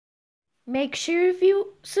Make sure if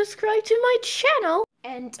you subscribe to my channel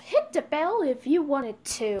and hit the bell if you wanted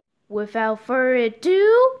to. Without further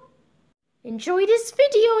ado, enjoy this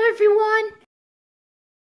video, everyone!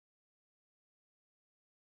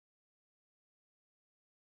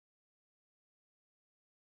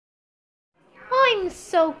 I'm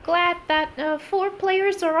so glad that 4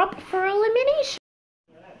 players are up for elimination.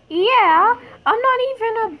 Yeah, I'm not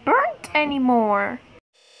even a burnt anymore.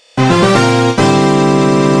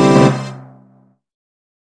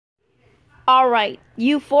 Alright,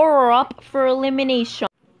 you 4 are up for elimination.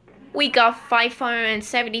 We got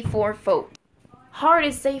 574 votes. Heart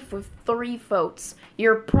is safe with 3 votes.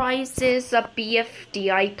 Your prize is a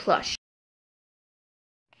BFDI plush.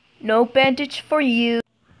 No bandage for you.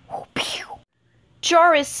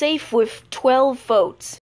 Jar is safe with 12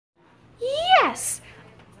 votes. Yes!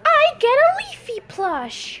 I get a Leafy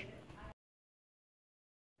plush!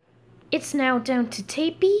 It's now down to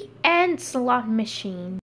Tapey and Slot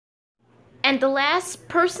Machine. And the last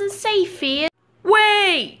person safe is...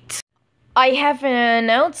 Wait! I have an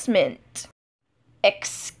announcement.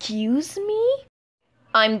 Excuse me?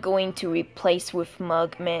 I'm going to replace with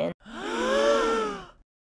Mugman.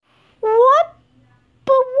 What?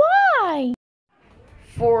 But why?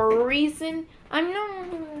 For a reason I'm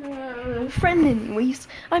not friend anyways.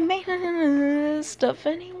 I made stuff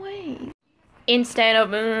anyway. Instead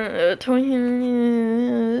of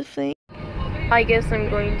thing, I guess I'm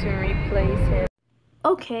going to replace him.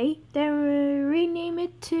 Okay, then rename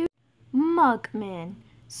it to Mugman.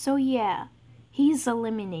 So yeah, he's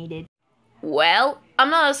eliminated. Well, I'm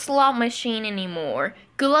not a slot machine anymore.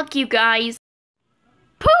 Good luck, you guys.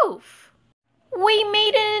 Poof! We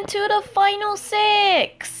made it into the final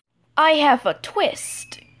 6! I have a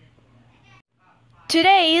twist.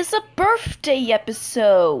 Today is a birthday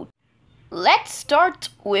episode. Let's start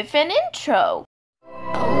with an intro.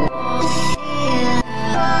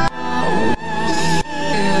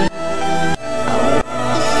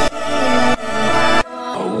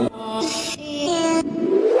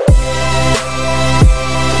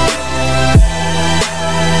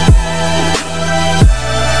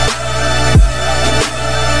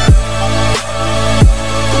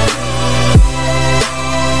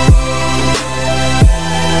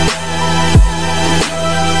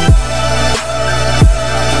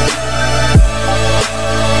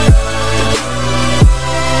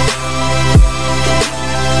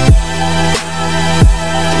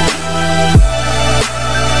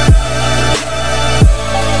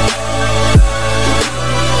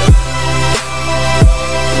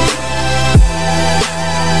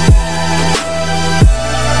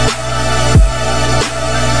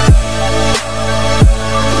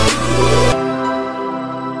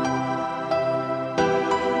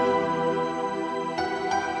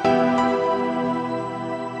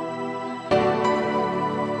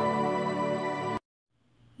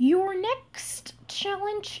 Your next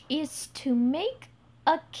challenge is to make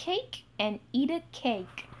a cake and eat a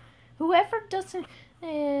cake. Whoever doesn't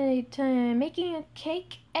making a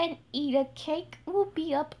cake and eat a cake will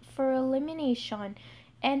be up for elimination,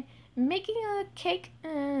 and making a cake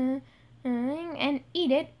and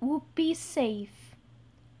eat it will be safe.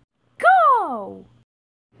 Go!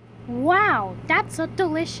 Wow, that's a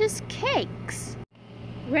delicious cakes.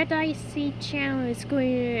 Red Icee channel is going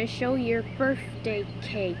to show your birthday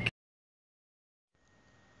cake.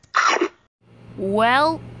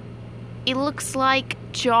 Well, it looks like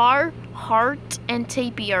Jar, Heart, and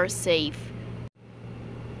Tapey are safe.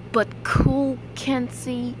 But Cool,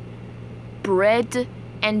 Kenzie, Bread,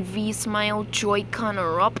 and V-Smile Joy-Con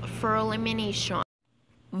are up for elimination.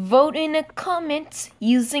 Vote in the comments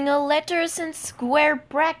using a letters and square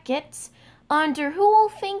brackets under who will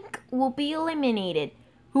think will be eliminated.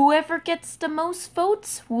 Whoever gets the most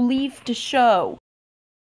votes will leave the show.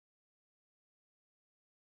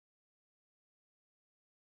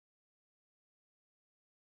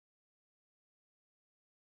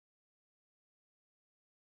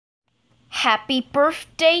 Happy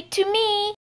birthday to me!